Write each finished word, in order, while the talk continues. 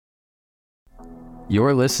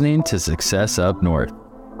You're listening to Success Up North.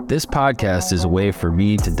 This podcast is a way for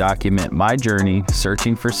me to document my journey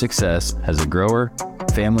searching for success as a grower,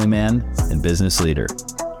 family man, and business leader.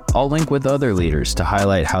 I'll link with other leaders to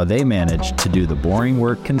highlight how they manage to do the boring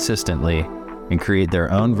work consistently and create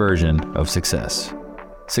their own version of success.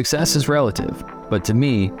 Success is relative, but to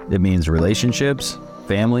me, it means relationships,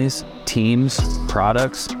 families, teams,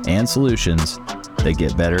 products, and solutions that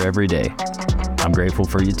get better every day. I'm grateful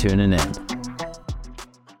for you tuning in.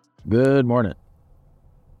 Good morning.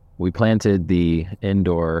 We planted the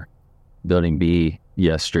indoor building B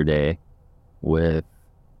yesterday with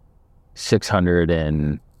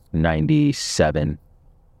 697,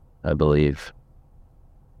 I believe,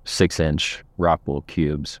 6-inch Rockwool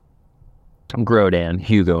cubes. Grodan,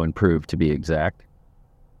 Hugo improved to be exact.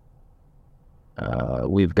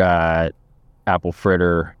 We've got apple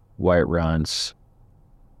fritter, white runts,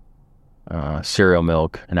 cereal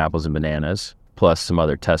milk, and apples and bananas, plus some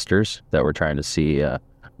other testers that we're trying to see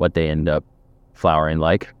what they end up flowering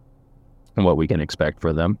like and what we can expect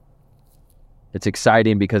for them. It's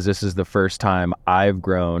exciting because this is the first time I've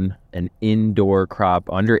grown an indoor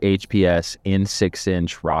crop under HPS in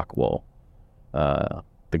 6-inch Rockwool.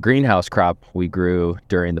 The greenhouse crop we grew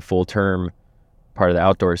during the full term part of the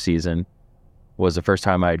outdoor season was the first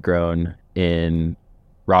time I'd grown in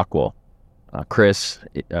Rockwool. Chris,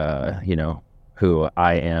 who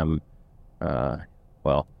I am,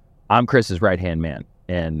 I'm Chris's right-hand man,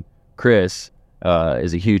 and Chris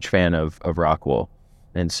is a huge fan of Rockwool.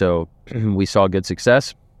 And so we saw good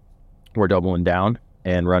success. We're doubling down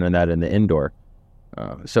and running that in the indoor.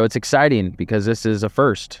 So it's exciting because this is a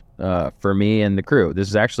first for me and the crew. This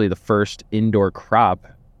is actually the first indoor crop,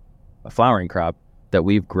 a flowering crop, that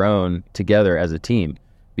we've grown together as a team,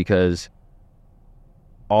 because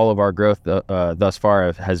all of our growth thus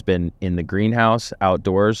far has been in the greenhouse,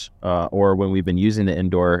 outdoors, or when we've been using the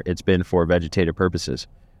indoor, it's been for vegetative purposes,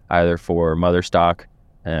 either for mother stock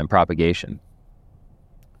and propagation.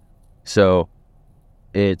 So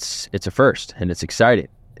it's a first, and it's exciting.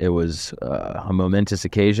 It was a momentous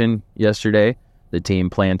occasion yesterday, the team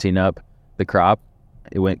planting up the crop.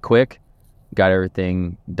 It went quick, got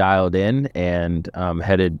everything dialed in, and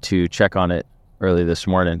headed to check on it early this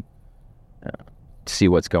morning to see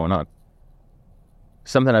what's going on.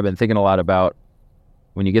 Something I've been thinking a lot about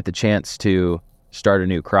when you get the chance to start a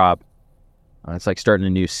new crop, it's like starting a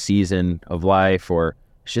new season of life, or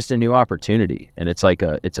it's just a new opportunity. And it's like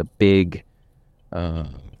it's a big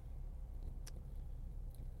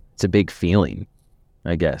feeling,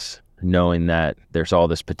 I guess, knowing that there's all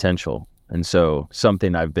this potential. And so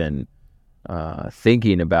something I've been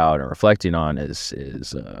thinking about and reflecting on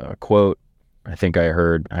is a quote I think I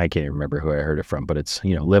heard. I can't even remember who I heard it from, but it's,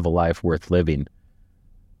 live a life worth living.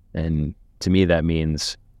 And to me, that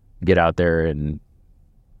means get out there and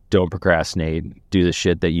don't procrastinate, do the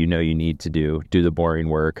shit that you need to do the boring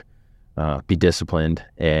work, be disciplined.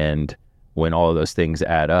 And when all of those things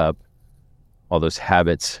add up, all those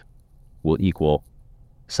habits will equal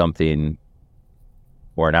something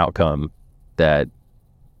or an outcome that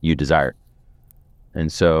you desire.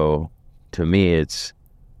 And so to me, it's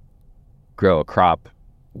grow a crop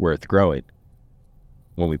worth growing.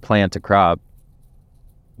 When we plant a crop,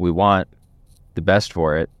 we want the best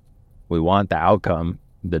for it. We want the outcome.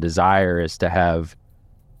 The desire is to have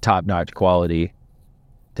top-notch quality,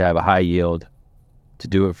 to have a high yield, to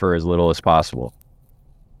do it for as little as possible.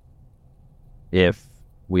 If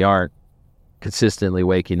we aren't consistently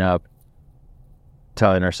waking up,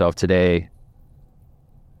 telling ourselves today,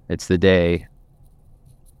 it's the day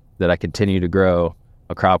that I continue to grow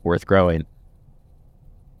a crop worth growing,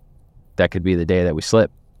 that could be the day that we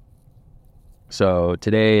slip. So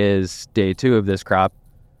today is day 2 of this crop.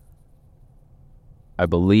 I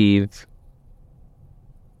believe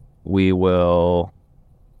we will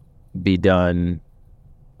be done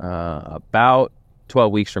about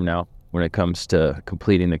 12 weeks from now when it comes to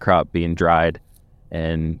completing the crop being dried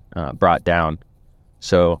and brought down.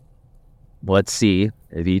 So let's see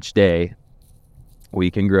if each day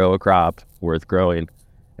we can grow a crop worth growing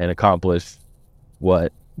and accomplish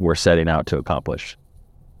what we're setting out to accomplish.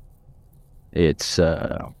 It's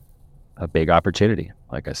a big opportunity,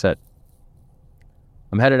 like I said.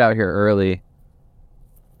 I'm headed out here early,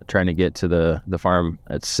 trying to get to the farm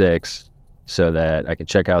at 6 so that I can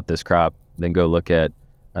check out this crop, then go look at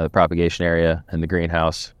the propagation area and the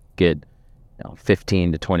greenhouse, get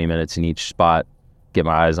 15 to 20 minutes in each spot, get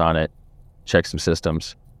my eyes on it, check some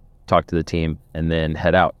systems, talk to the team, and then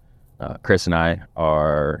head out. Chris and I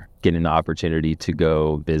are getting the opportunity to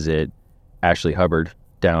go visit Ashley Hubbard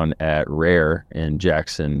down at Rare in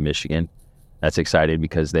Jackson, Michigan. That's exciting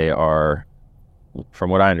because they are from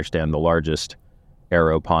what I understand, the largest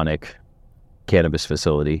aeroponic cannabis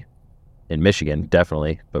facility in Michigan,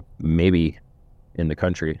 definitely, but maybe in the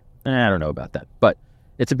country. I don't know about that, but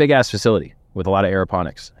it's a big ass facility with a lot of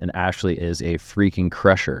aeroponics, and Ashley is a freaking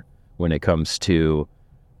crusher when it comes to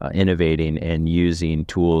innovating and using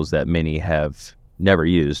tools that many have never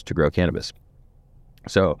used to grow cannabis.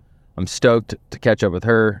 So I'm stoked to catch up with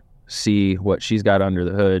her, see what she's got under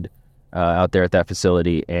the hood out there at that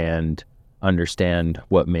facility, and understand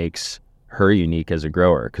what makes her unique as a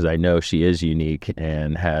grower, because I know she is unique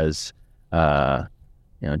and has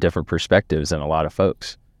different perspectives than a lot of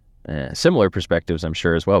folks. Similar perspectives, I'm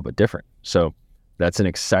sure, as well, but different. So that's an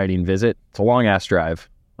exciting visit. It's a long-ass drive.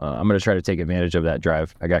 I'm going to try to take advantage of that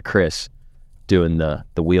drive. I got Chris doing the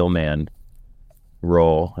wheelman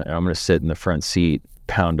role, and I'm going to sit in the front seat,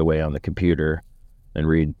 pound away on the computer, and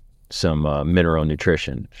read some mineral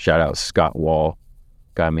nutrition. Shout out Scott Wall.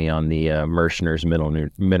 Got me on the Mershner's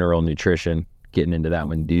mineral nutrition, getting into that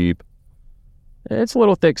one deep. It's a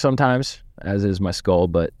little thick sometimes, as is my skull,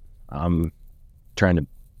 but I'm trying to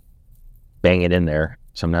bang it in there.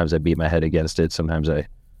 Sometimes I beat my head against it. Sometimes I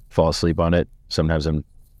fall asleep on it. Sometimes I'm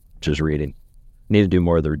just reading. Need to do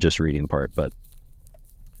more of the just reading part, but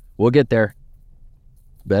we'll get there.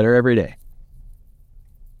 Better every day.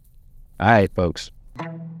 All right, folks.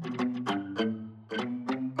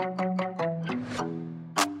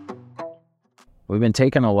 We've been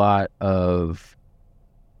taking a lot of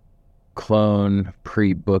clone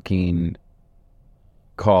pre-booking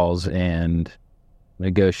calls and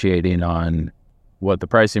negotiating on what the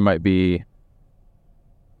pricing might be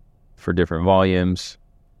for different volumes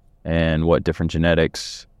and what different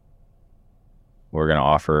genetics we're going to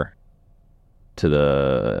offer to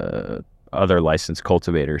the other licensed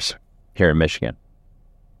cultivators here in Michigan.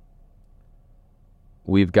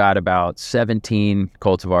 We've got about 17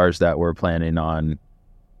 cultivars that we're planning on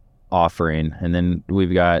offering, and then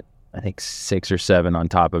we've got, I think, 6 or 7 on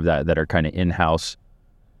top of that are kind of in-house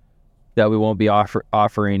that we won't be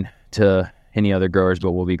offering to any other growers,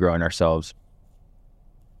 but we'll be growing ourselves.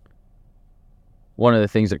 One of the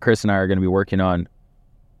things that Chris and I are going to be working on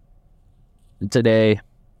today,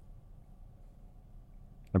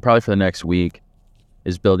 and probably for the next week,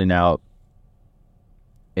 is building out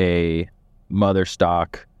a mother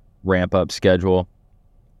stock ramp-up schedule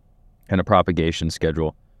and a propagation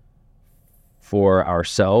schedule for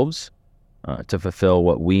ourselves to fulfill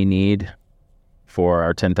what we need for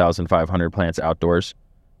our 10,500 plants outdoors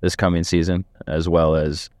this coming season, as well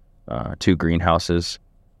as 2 greenhouses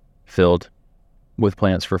filled with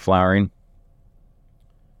plants for flowering,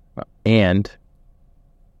 and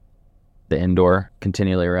the indoor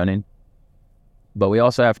continually running. But we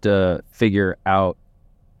also have to figure out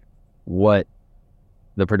what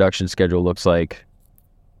the production schedule looks like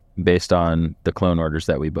based on the clone orders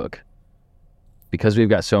that we book. Because we've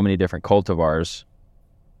got so many different cultivars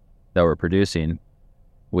that we're producing,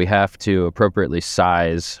 we have to appropriately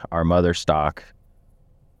size our mother stock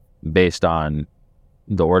based on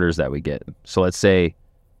the orders that we get. So let's say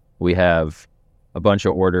we have a bunch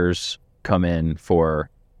of orders come in for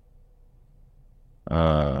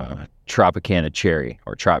Tropicana cherry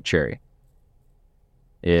or Trop cherry.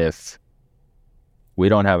 If we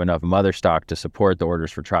don't have enough mother stock to support the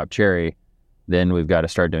orders for Trop cherry, then we've got to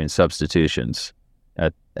start doing substitutions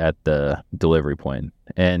at the delivery point.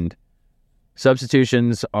 And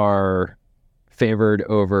substitutions are favored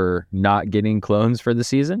over not getting clones for the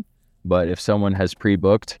season. But if someone has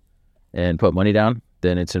pre-booked and put money down,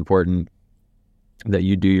 then it's important that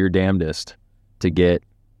you do your damnedest to get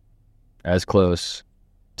as close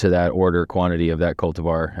to that order quantity of that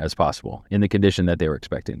cultivar as possible in the condition that they were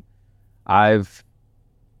expecting. I've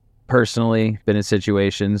personally been in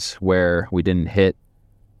situations where we didn't hit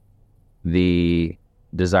the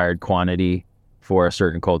desired quantity for a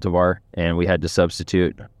certain cultivar, and we had to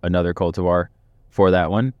substitute another cultivar for that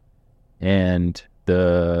one. And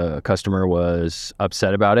the customer was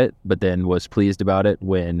upset about it, but then was pleased about it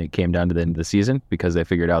when it came down to the end of the season, because they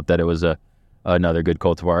figured out that it was another good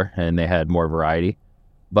cultivar and they had more variety.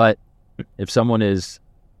 But if someone is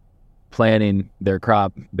planning their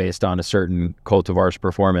crop based on a certain cultivar's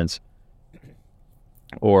performance,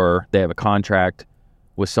 or they have a contract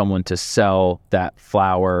with someone to sell that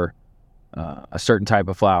flower, a certain type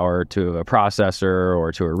of flower, to a processor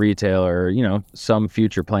or to a retailer, some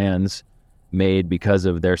future plans made because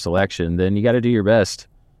of their selection, then you got to do your best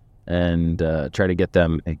and try to get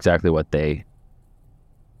them exactly what they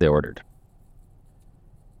ordered.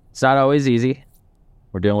 It's not always easy.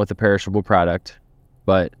 We're dealing with a perishable product,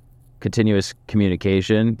 but continuous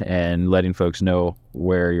communication and letting folks know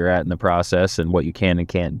where you're at in the process and what you can and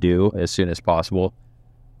can't do as soon as possible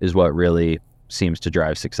is what really seems to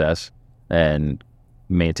drive success and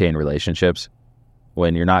maintain relationships.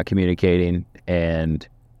 When you're not communicating and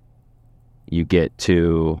you get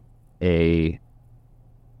to a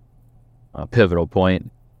pivotal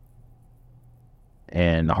point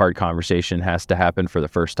and a hard conversation has to happen for the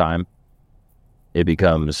first time, it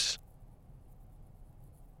becomes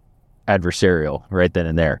adversarial right then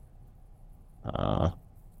and there.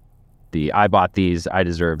 I bought these, I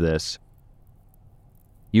deserve this.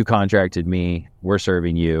 You contracted me, we're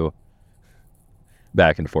serving you,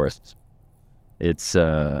 back and forth. It's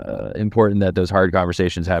important that those hard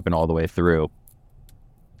conversations happen all the way through,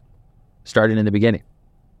 starting in the beginning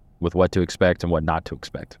with what to expect and what not to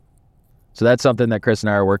expect. So that's something that Chris and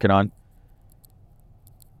I are working on.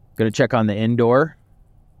 Going to check on the indoor.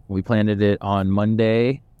 We planted it on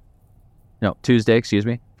Tuesday,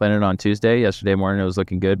 Planted it on Tuesday. Yesterday morning it was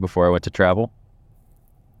looking good before I went to travel.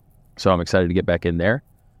 So I'm excited to get back in there.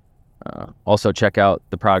 Also check out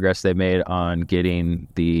the progress they made on getting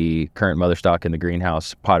the current mother stock in the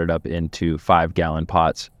greenhouse potted up into 5-gallon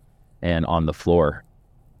pots and on the floor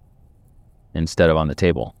instead of on the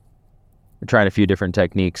table. We're trying a few different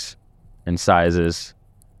techniques and sizes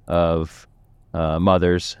of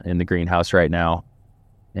mothers in the greenhouse right now,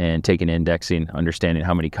 and taking indexing, understanding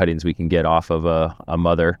how many cuttings we can get off of a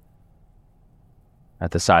mother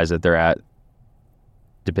at the size that they're at,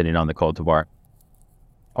 depending on the cultivar.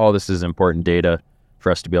 All this is important data for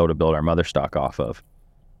us to be able to build our mother stock off of.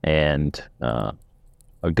 And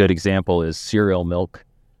a good example is cereal milk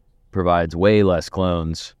provides way less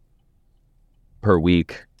clones per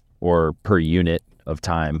week or per unit of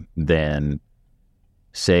time than,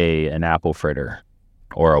 say, an apple fritter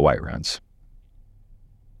or a white runs.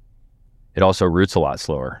 It also roots a lot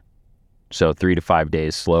slower. So 3 to 5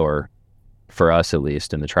 days slower, for us at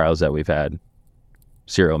least, in the trials that we've had,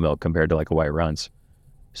 cereal milk compared to like a white runs.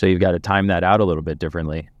 So you've got to time that out a little bit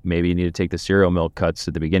differently. Maybe you need to take the cereal milk cuts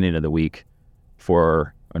at the beginning of the week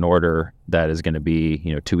for an order that is going to be,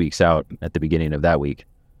 2 weeks out at the beginning of that week.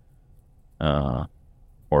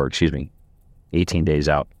 18 days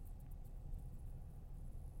out.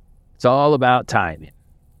 It's all about timing.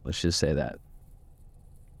 Let's just say that.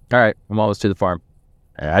 All right, I'm almost to the farm.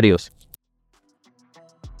 Adios.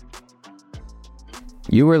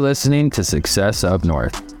 You were listening to Success Up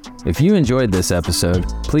North. If you enjoyed this episode,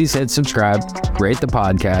 please hit subscribe, rate the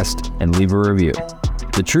podcast, and leave a review.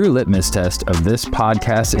 The true litmus test of this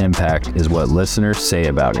podcast's impact is what listeners say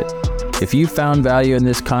about it. If you found value in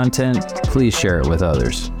this content, please share it with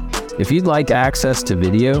others. If you'd like access to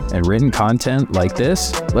video and written content like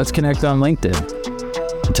this, let's connect on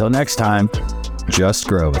LinkedIn. Until next time, just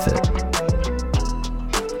grow with it.